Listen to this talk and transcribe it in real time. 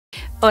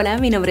Hola,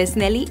 mi nombre es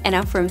Nelly and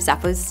I'm from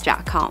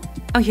Zappos.com.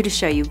 I'm here to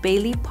show you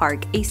Bailey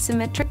Park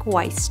Asymmetric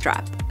White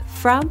Strap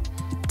from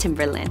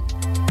Timberland.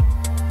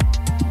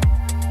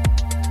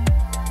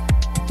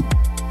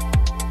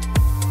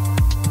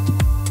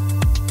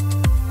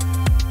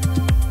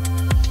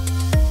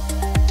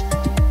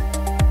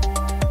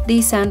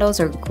 These sandals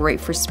are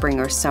great for spring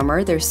or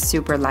summer. They're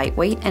super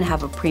lightweight and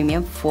have a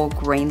premium full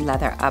grain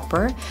leather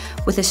upper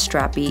with a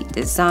strappy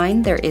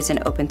design. There is an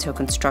open toe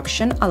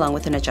construction along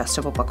with an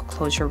adjustable buckle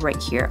closure right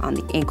here on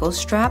the ankle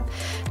strap.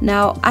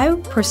 Now, I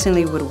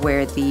personally would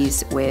wear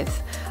these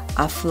with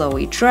a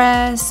flowy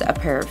dress, a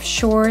pair of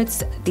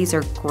shorts. These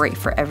are great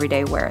for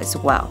everyday wear as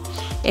well.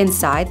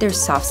 Inside,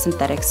 there's soft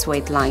synthetic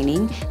suede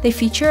lining. They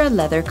feature a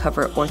leather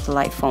covered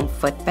OrthoLite foam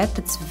footbed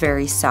that's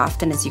very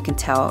soft, and as you can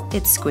tell,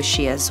 it's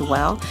squishy as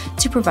well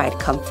to provide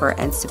comfort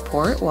and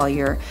support while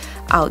you're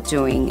out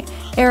doing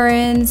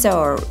errands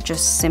or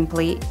just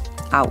simply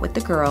out with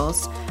the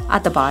girls.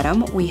 At the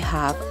bottom, we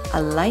have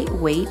a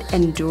lightweight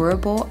and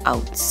durable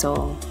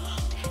outsole.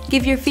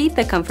 Give your feet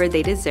the comfort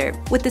they deserve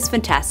with this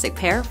fantastic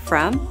pair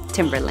from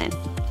Timberland.